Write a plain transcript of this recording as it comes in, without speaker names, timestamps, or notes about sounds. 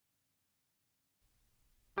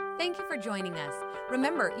Thank you for joining us.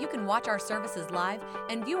 Remember, you can watch our services live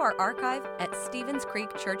and view our archive at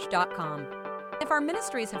StevensCreekChurch.com. If our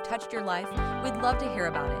ministries have touched your life, we'd love to hear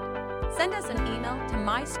about it. Send us an email to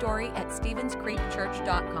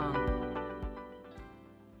mystory@StevensCreekChurch.com.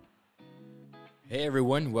 Hey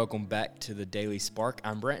everyone, welcome back to the Daily Spark.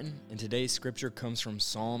 I'm Brenton, and today's scripture comes from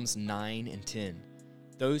Psalms 9 and 10.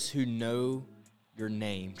 Those who know your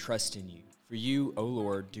name trust in you. For you, O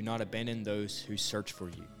Lord, do not abandon those who search for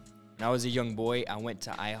you. When I was a young boy, I went to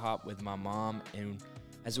IHOP with my mom, and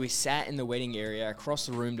as we sat in the waiting area, I crossed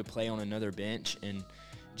the room to play on another bench, and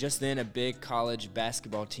just then a big college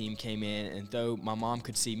basketball team came in, and though my mom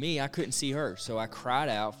could see me, I couldn't see her, so I cried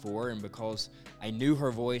out for her, and because I knew her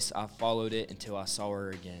voice, I followed it until I saw her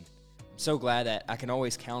again. I'm so glad that I can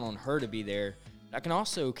always count on her to be there, but I can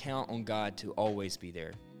also count on God to always be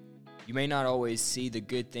there. You may not always see the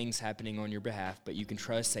good things happening on your behalf, but you can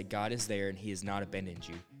trust that God is there and He has not abandoned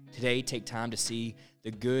you. Today, take time to see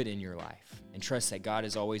the good in your life and trust that God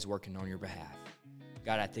is always working on your behalf.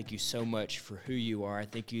 God, I thank you so much for who you are. I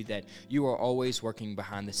thank you that you are always working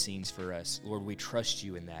behind the scenes for us. Lord, we trust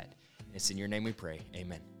you in that. And it's in your name we pray.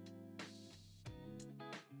 Amen.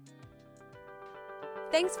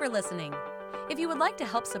 Thanks for listening. If you would like to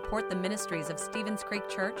help support the ministries of Stevens Creek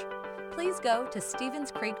Church, please go to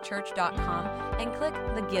StevensCreekChurch.com and click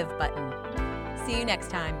the Give button. See you next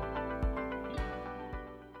time.